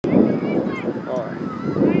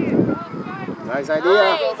Nice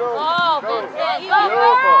idea. Go.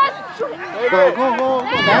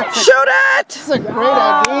 Shoot it! That's a great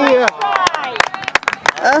idea.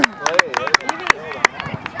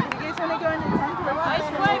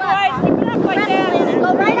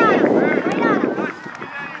 Go right on him.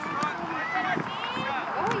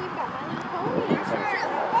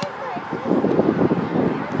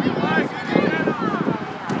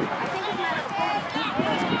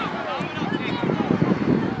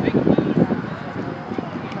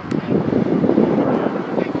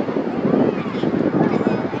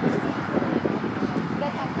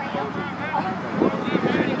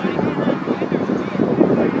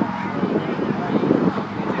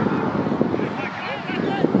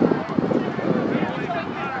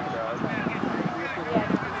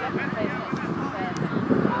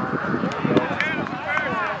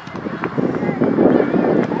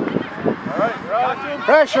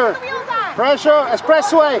 Pressure,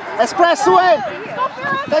 expressway.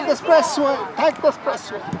 Take the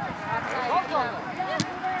expressway.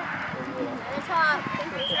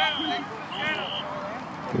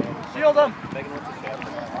 Shield them.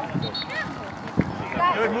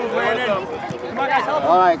 Good move, Landon. Come on, guys, help him.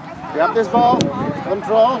 All right, grab this ball,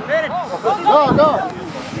 control. Go.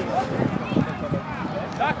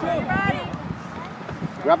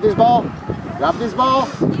 Grab this ball.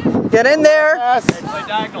 Get in there. Yes. Play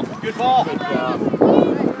diagonal. Good ball.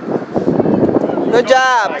 Good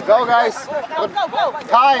job. Go, guys. Good.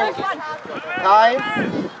 Time.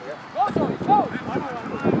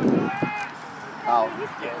 Out.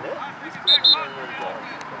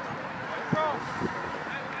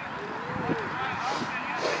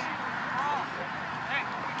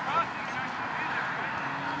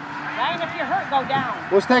 Ryan, if you're hurt, go down.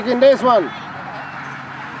 Who's taking this one?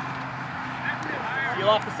 Heel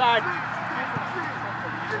off the side.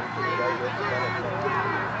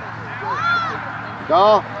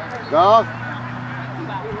 Go.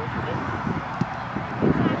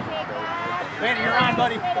 Landon, you're on,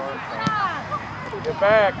 buddy. Get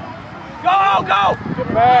back. Go! Get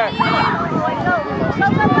back. Go,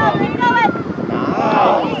 keep going.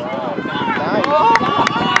 Nice.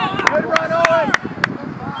 Good run, Owen.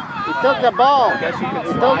 He took the ball. He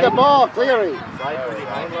took the ball clearly.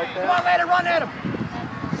 Come on, Landon, run at him.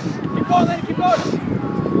 Keep going, Landon, keep going.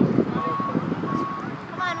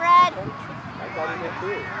 Come on, Red.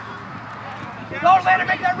 Go, Landon,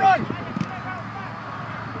 make that run.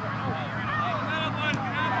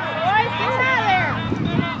 Boys, get out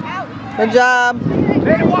there. Good job.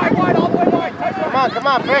 Landon, wide, all the way wide. Touch Come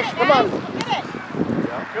on, Fish, come on.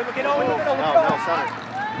 Good, look at Owen, let's go. No, center.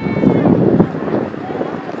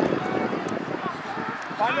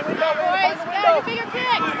 Find the window, Boys, get bigger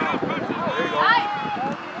kicks.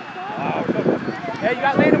 Hey, you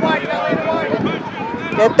got Landon wide,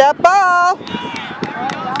 Get that ball.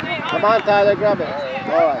 Come on, Tyler, grab it.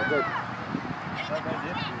 All right, good.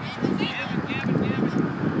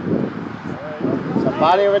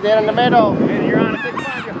 Somebody over there in the middle. Landon, you're on it, take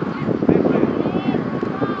behind you.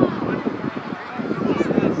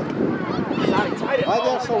 Why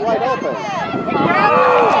they're so wide open?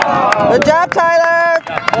 Good job, Tyler.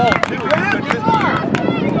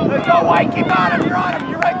 Let's go, White. Keep on him. You're on him.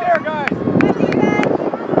 You're right there, guys.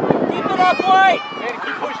 Keep it up, White. Man,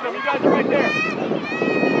 keep pushing him. You guys are right there.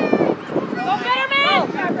 Go get him in.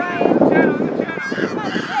 Good job, Ryan.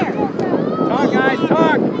 Talk, guys.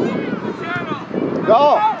 Talk. Go.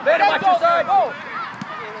 Landon, watch your side.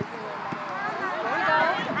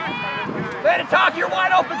 Landon, talk. You're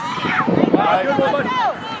wide open. Good one, buddy.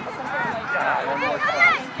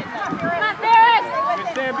 Come on, Ferris. Good,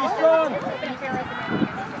 Sam. Be strong.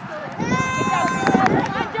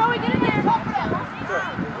 Come on, Joey, get in there.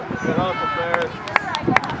 Good hustle, Ferris.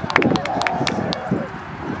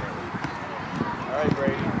 All right,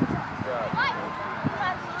 Brady.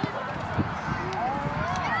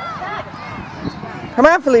 Come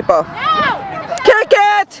on, Filippo. Kick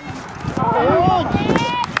it!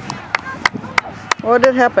 What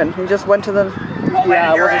did happen? He just went to the...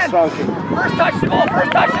 Yeah, it was a strong kick. First touch the ball.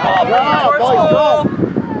 First touch the ball. Go, boys, go.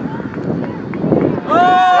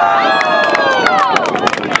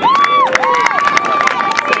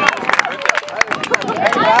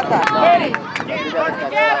 Get in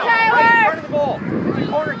front of the goal. It's a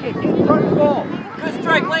corner kick. Get in front of the goal. Good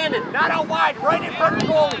strike, Landon. Not out wide. Right in front of the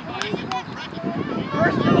goalie.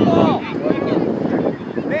 First to the ball.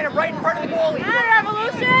 Landon, right in front of the goalie.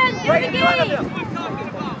 Revolution. Right in front of him.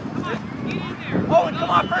 Owen, come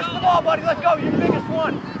on. First to the ball, buddy. Let's go. You're the biggest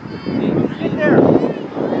one. Get there.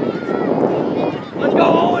 Let's go,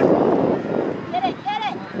 Owen. Get it.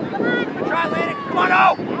 Come on. Try, Landon. Come on,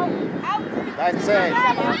 out. Nice save.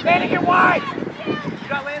 Landing it wide. You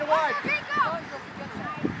got landed wide.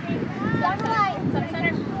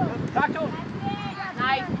 Talk to him.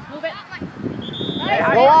 Nice. Move it.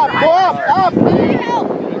 Hey, Go up, go up, up. Nice.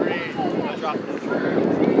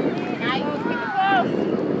 Keep it close.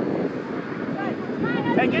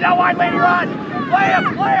 Hey, get out wide, Lady Run. Play him,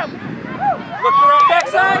 play him. Look for our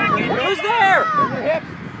backside. Who's there?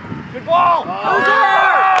 Good ball. Who's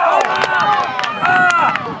there?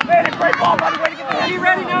 Landon, great ball, buddy. Way to get the head. Be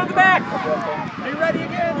ready now in the back. Be ready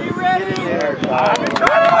again. Be ready. Good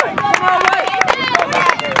try. Come on, Wade.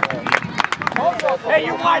 Hey,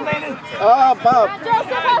 you're wide, Landon. Up, up.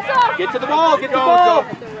 Get to the ball. Get the ball.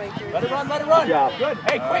 Let it run. Let it run. Good.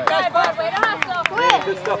 Hey, quick, guys.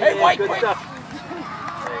 Good stuff. Hey, White, quick.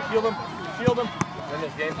 Shield him. Shield him. Win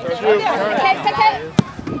this game.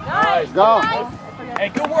 Nice. Go. Hey,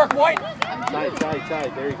 good work, White.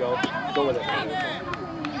 Tight. There you go. Go with it.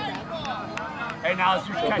 Hey, now let's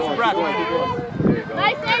just catch your breath.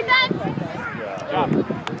 Nice, Nathan. Good job.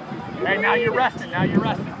 Hey, now you're resting. Catch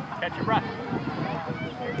your breath.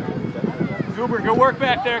 Goober, good work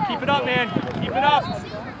back there. Keep it up, man. Keep it up.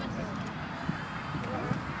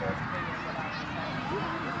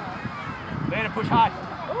 Landon, push high.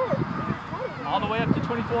 All the way up to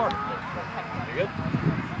 24. You good?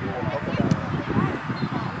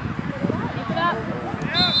 Keep it up.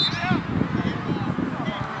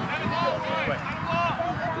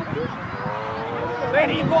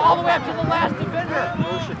 Landon, you go all the way up to the last defender.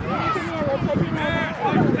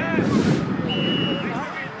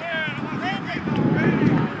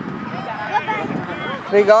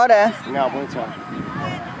 Rigore. No, muito.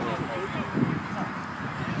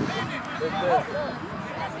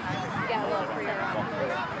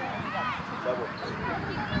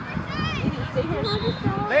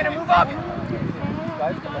 Landon, move up.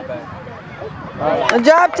 Good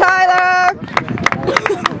job, Tyler.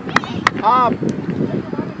 Up.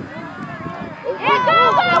 Yeah, go,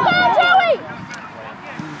 Joey.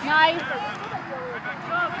 Nice.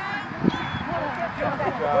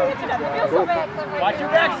 Watch your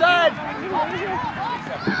backside.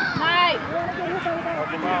 Nice.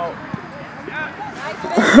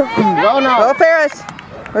 Go now. Go Ferris.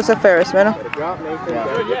 Where's the Ferris, man? Drop, Nathan.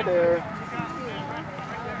 Good, Get yeah. there.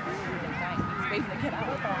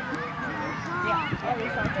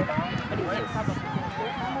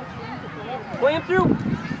 Play him through.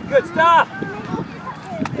 Good stuff.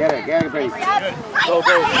 Get it, baby. Good. Go. Oh,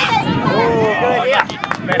 good, yeah.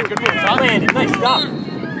 Man, good move. Landon, nice stuff.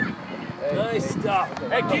 Nice stuff.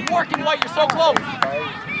 Hey, keep working, White. You're so close.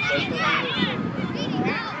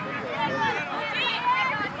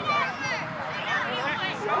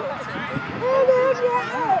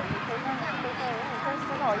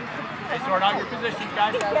 Hey, sort out your positions,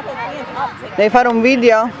 guys. Devi fare un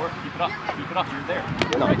video? Keep it up. You're there.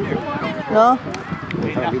 You're right there. No? Hey,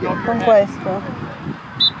 you have to go over Con your head. questo?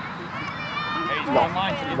 Hey, he's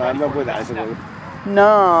online, so get Ma ready. non puoi dare se vuoi.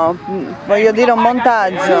 No, voglio dire un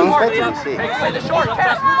montaggio. Penso di sì. Hey, play the short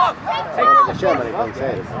pass. Move up. Facciamo le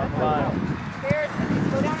consente.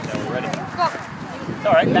 It's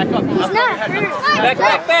all right. Back up.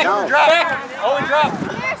 Back. No. Drop. Back. Owen, drop.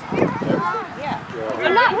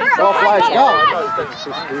 I'm not hurt. Go, Flash, go.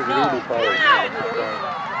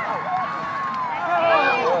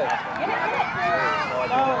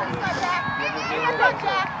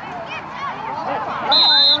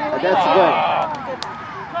 That's good.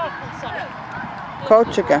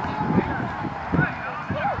 Coach che?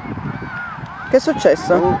 Che è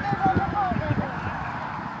successo?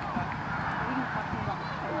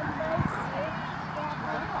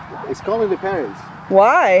 It's calling the parents.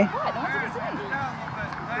 Why?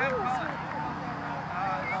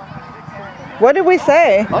 What did we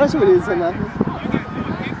say? Honestly, we didn't say nothing.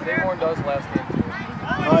 does last game too.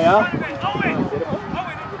 Oh yeah?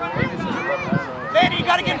 Manny, you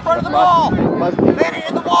gotta get in front of the ball. Manny,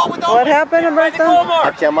 in the wall with What happened, Roberto?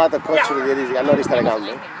 Ha chiamato il coach di ieri, hanno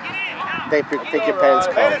ristregato. Take your parents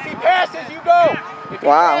call. If he passes, you go. If he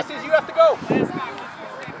Wow. passes, you have to go.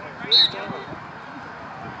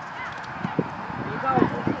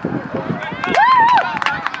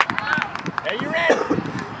 Hey, you're in.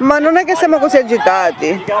 Ma non è che siamo così agitati.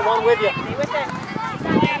 You got one with you.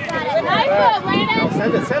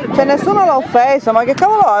 Cioè nessuno l'ha offeso, ma che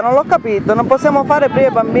cavolo è? Non l'ho capito, non possiamo fare prima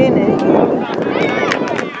i bambini?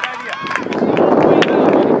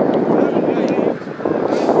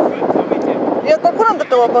 Io qualcuno ha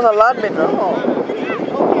detto qualcosa all'arbitro? No.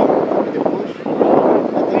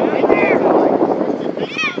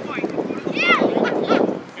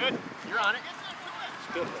 Good. You're on it.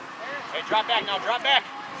 Good. Hey, drop back now. Drop back.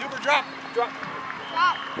 Zuber, drop. Drop.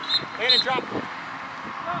 Landon, drop.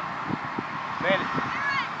 Landon.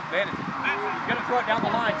 Landon. He's going to throw it down the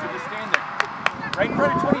line, so just stand there. Right in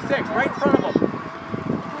front of 26. Right in front of him.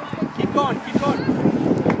 Keep going. Keep going.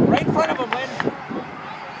 Right in front of him, Landon.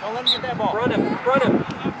 Don't let him get that ball. Front him. Front him.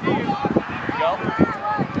 There you go.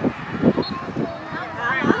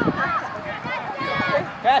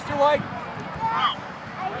 Faster, White.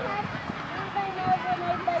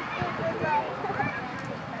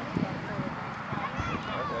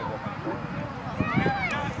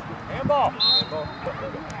 Handball.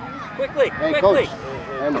 Quickly, Hey, quickly. Coach.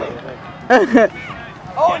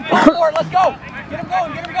 Oh, and go for it. Let's go. Get him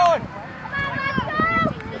going. Get him going.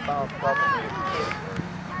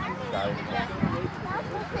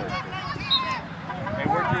 Hey,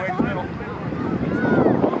 work your way to the middle.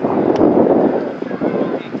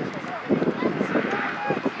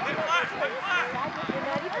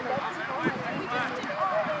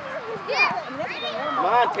 Come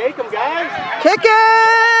on, take him, guys. Kick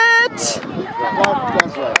it!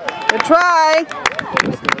 That's right. Good try.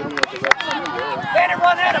 Landon,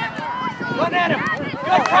 run at him. Run at him.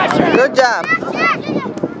 Good pressure. Good job. Good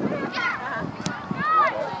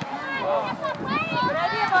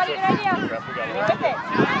idea, buddy. Good idea. Whip it.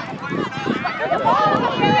 Get the ball on the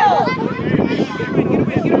field.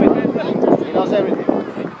 He knows everything.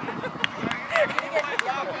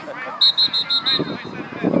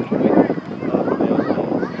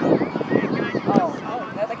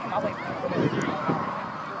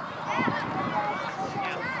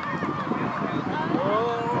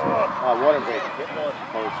 Water break.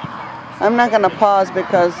 I'm not going to pause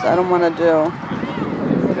because I don't want to do.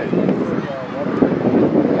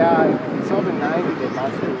 Yeah, it's over 90. They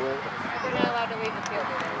must do it. They're not allowed to leave the field.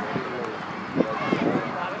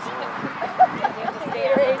 They have to stay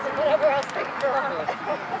or and whatever else they can throw on.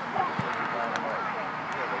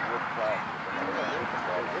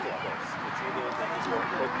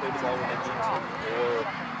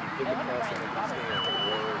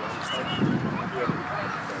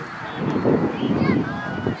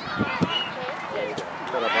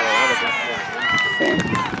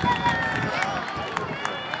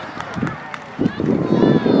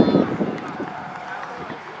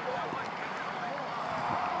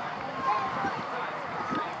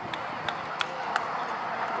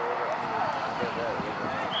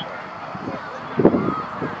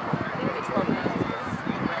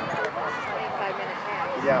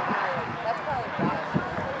 Yeah. That's probably bad.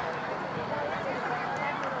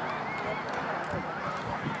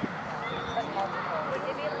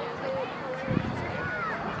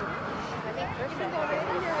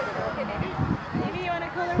 Maybe you want to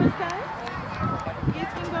color with Sky? You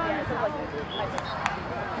can go on this one.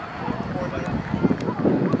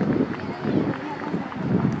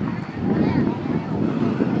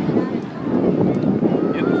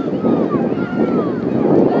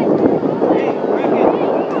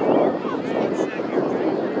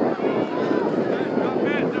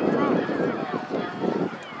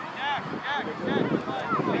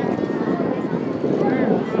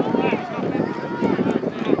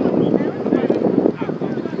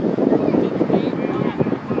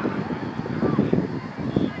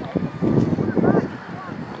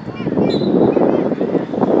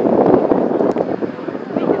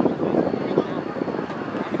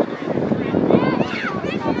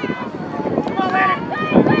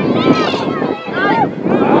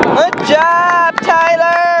 Good job,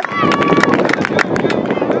 Tyler.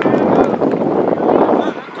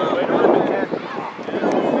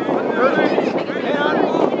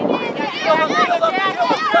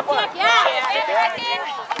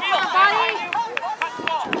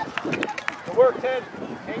 Good work, Ted.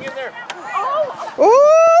 Hang in there.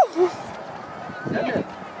 Ooh!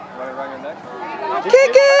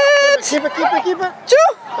 Kick it! Keep it, keep it, keep it. Choo!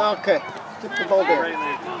 Okay. Keep the ball there.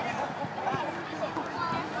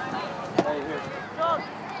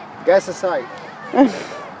 Guys aside. Does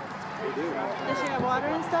she have water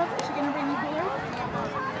and stuff? Is she going to bring the cooler?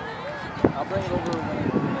 I'll bring it over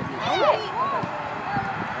when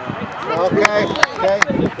Okay. Okay.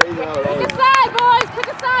 Pick a side, boys. Pick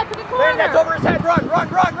a side. Pick a corner. That's over his head. Run, run,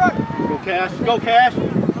 run, run. Go, Cash. Go, Cash.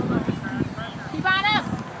 Keep on him.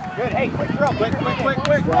 Good. Hey, quick throw. Quick, quick, quick,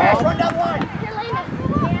 quick. Cash, run down the line. Here, Lena.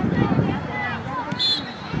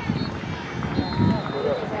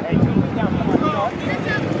 Hey, two feet down. Come on.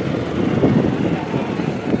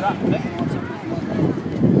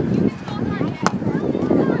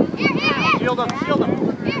 Shield him. Shield him.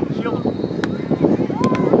 Shield him.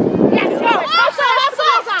 Yes, go.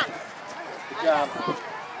 Awesome. Good job.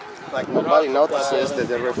 Like nobody notices that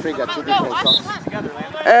the referee got two different shots. Together,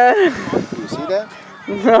 Landon. Do you see that?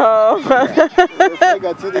 No. I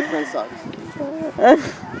got two different socks. I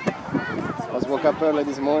was woke up early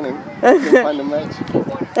this morning to find a match.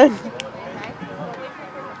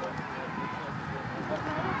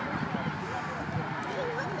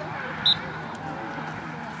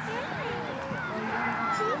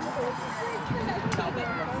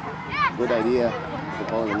 Good idea. The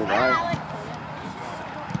ball in the right.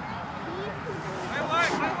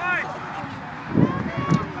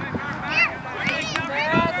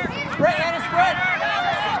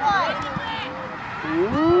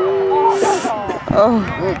 Oh.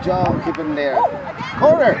 Good job, keep it there.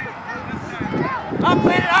 Corner! Up,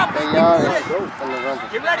 clean it up! Stay on.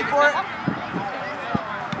 Get ready for it!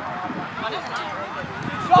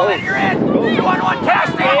 Go, in, you're in! 2-on-1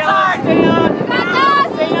 cast, stay inside! Stay on!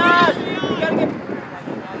 Stay on! You gotta get...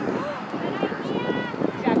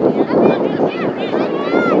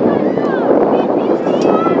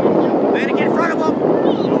 Man, get in front of him!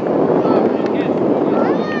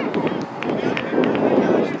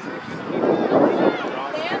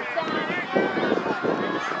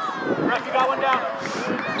 You got one down.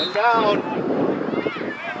 One down.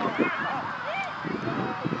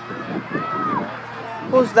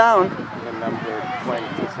 Who's down? The number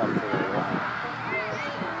 20 something.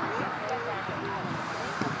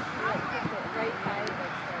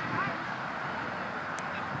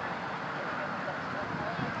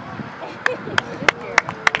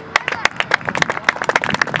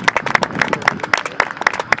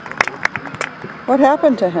 What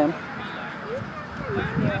happened to him?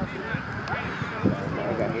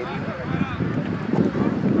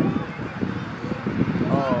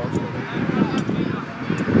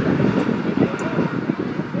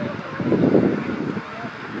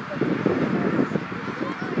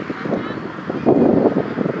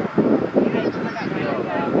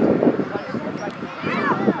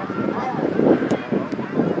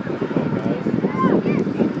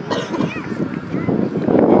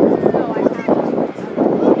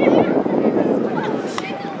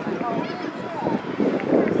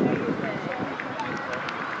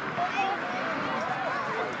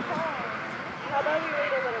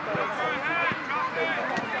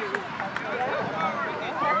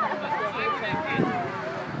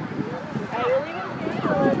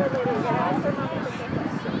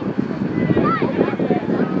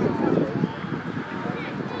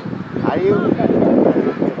 Are you?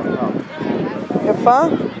 Kafa?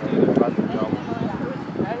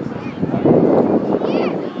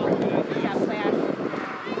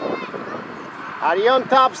 Are you on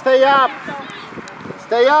top? Stay up!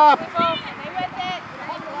 Stay up!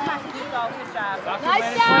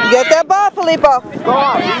 Get that ball, Filippo. Go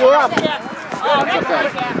up! You're up! Okay.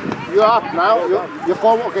 You're up now. You're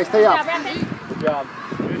forward. Okay, stay up. Good job.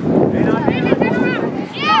 Good.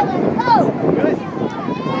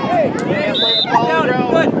 Hey, good.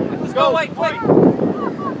 Let's go, wait.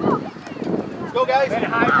 Let's go, guys.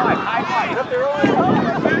 High five. Get up there early.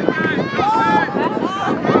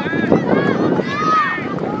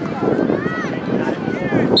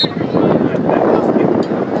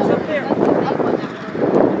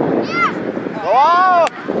 Go on!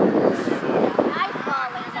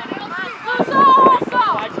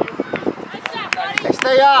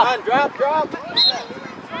 Stay up! Drop.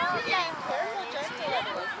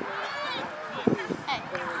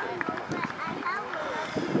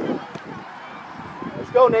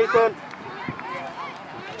 Let's go, Nathan.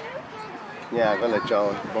 Yeah, quello è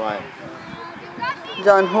John. Vai.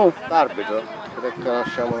 John who? L'arbitro. Che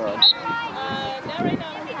conosciamo noi.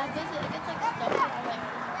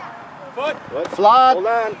 Foot. Flag! Hold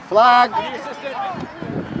on. Flag!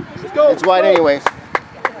 Let's go. It's white anyways.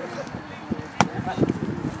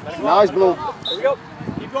 Now it's blue. Here we go.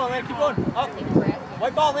 Keep going, man. Keep going. Up.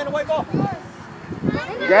 White ball, Landon. White ball.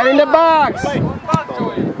 Get in the box! Wait.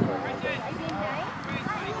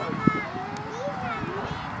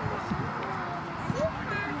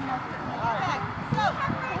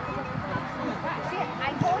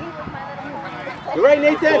 You're right,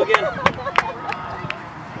 Nathan. Go again.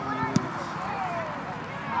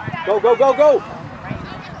 Go.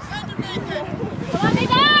 Come on,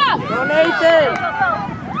 Nathan! Go, Nathan.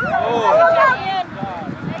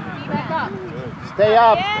 Stay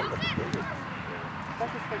up!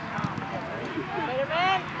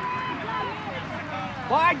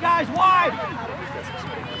 Wide, guys, wide.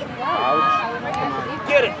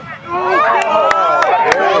 Get it.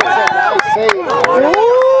 Nice save.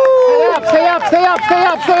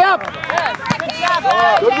 Stay up!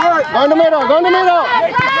 Good work. Go in the middle! Run,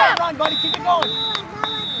 buddy. Keep it going.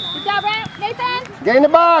 Good job, Nathan! Get in the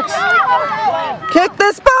box! Kick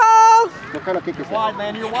this ball! What kind of kick is that? Wide,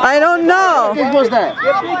 man, you're wide. I don't know. What kick was that?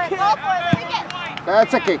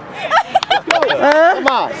 That's a kick. Come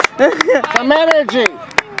on. Some energy.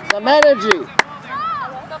 Some energy.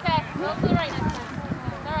 It's okay. Go to the right next time.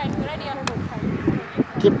 All right, good idea.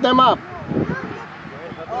 Keep them up.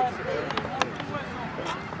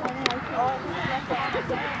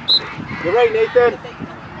 Get right, Nathan.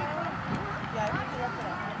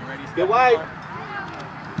 Get wide.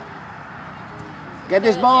 Get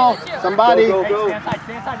this ball. Somebody. Go, go, go. Stop,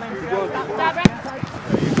 Brad.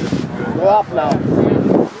 Go up now.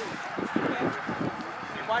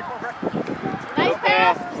 Nice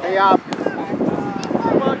pass. Stay up.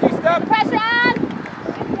 Come on, G-step. Pressure on.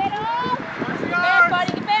 Get off. Get back,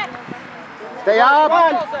 buddy. Get back. Stay up.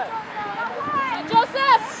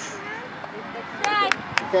 Joseph. Right.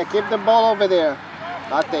 Okay, keep the ball over there.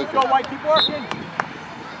 Not take Go, it. White, keep working.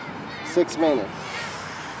 6 minutes.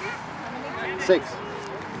 6.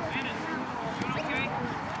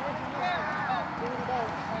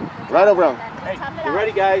 Right or wrong? Hey, you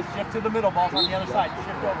ready, guys? Shift to the middle, ball's on the other side.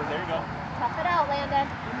 Shift over, there you go. Tough it out, Landon.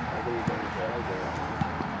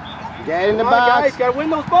 Get in the Come on, box. guys, gotta win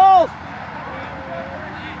those balls.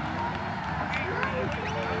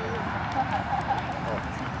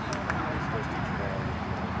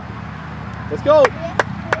 Let's go.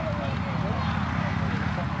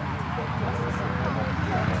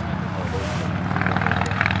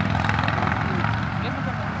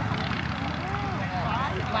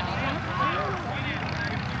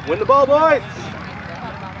 Win the ball, boys. Come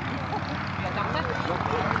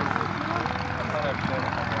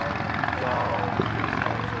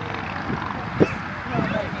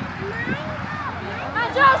on,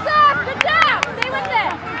 Joseph. Good job. Stay with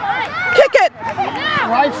it. All right. Kick it.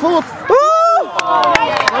 Now. Right foot. Woo!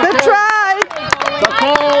 Good try. It's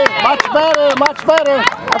okay. Much better. Much better.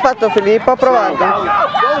 Ha fatto Filippo, ha provato.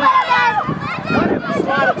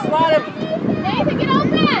 Slide him. Nathan, get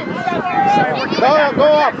open. Go up. Go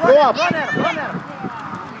up. Go up.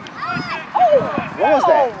 What was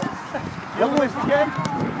that? Young boys again.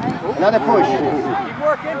 Another push. Keep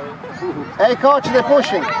working. Hey, coach, they're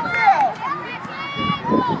pushing.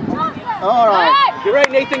 All right. Get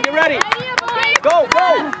ready, Nathan. Get ready. Idea, boys. Go,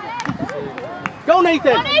 go. Go,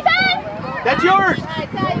 Nathan. Go, Nathan. That's yours.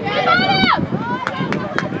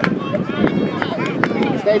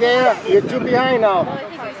 Stay there. You're two behind now.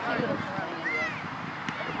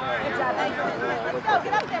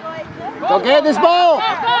 Go get this ball.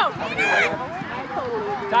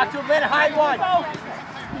 Talk to him, man. High one.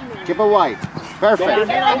 Keep it wide. Perfect.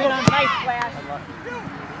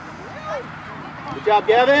 Good job,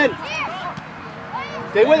 Gavin.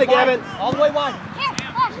 Stay with it, Gavin. All the way wide.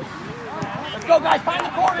 Let's go, guys. Find the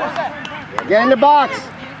corner. Get in the box.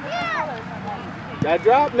 Gotta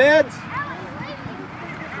drop mids.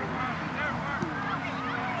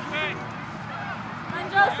 Come on,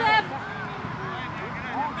 Joseph.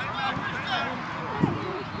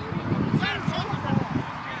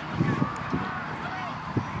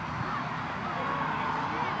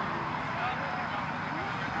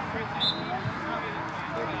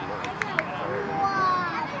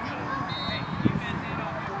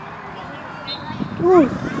 Woo.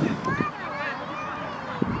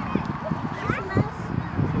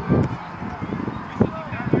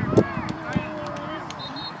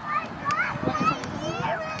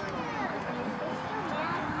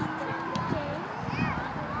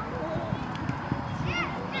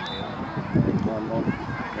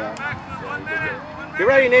 Get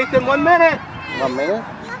ready, Nathan. 1 minute. 1 minute. I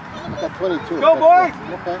got 22. Go, boys.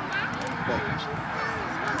 Okay.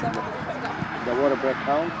 The water break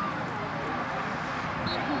count.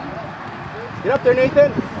 Get up there,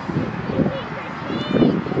 Nathan.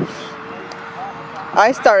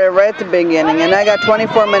 I started right at the beginning and I got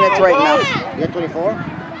 24 minutes right now. You got 24?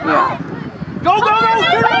 Yeah. Go, go, go.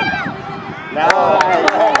 Turn it. Nice.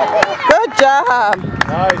 Good job.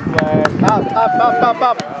 Nice, lad.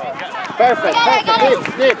 Up. Perfect.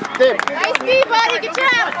 Dip. Nice speed, buddy. Good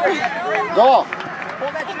job. Go.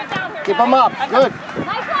 Keep them up. Good.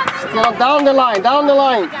 Still down the line. You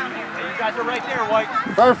guys are right there, White.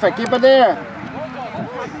 Perfect. Keep it there.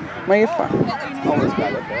 Where you from? Always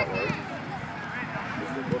got it that way.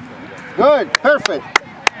 Good. Perfect.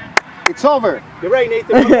 It's over. Get ready,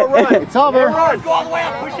 Nathan. One more run. It's over. Run. Go all the way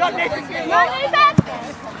up. Push up, Nathan. Come on, Nathan.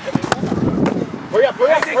 Hurry up. Come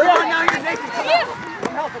on now, here, Nathan. Come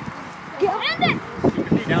on. End it.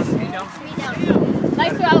 Down.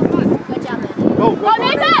 Nice throw. Good job, man. Go. Go,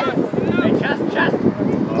 Nathan. Hey, chest.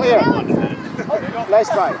 Clear. Nice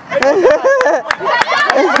try.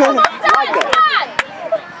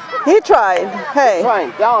 He tried. Hey.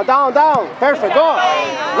 Trying. Down. Perfect. Go.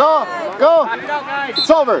 go. Knock it out, guys. It's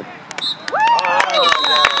over.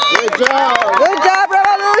 Good job. Good job,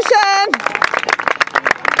 Revolution.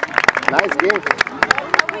 Nice game.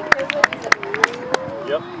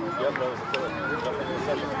 Yep, that was a killer.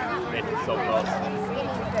 Nathan's so close.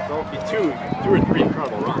 So it'll be two or three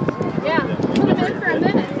incredible runs. Yeah, put him in for a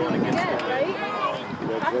minute. Yeah, right?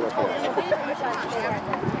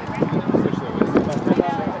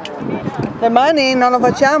 Domani non lo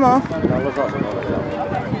facciamo? Non lo so se non lo facciamo.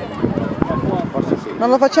 Forse sì. Non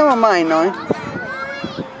lo facciamo mai noi.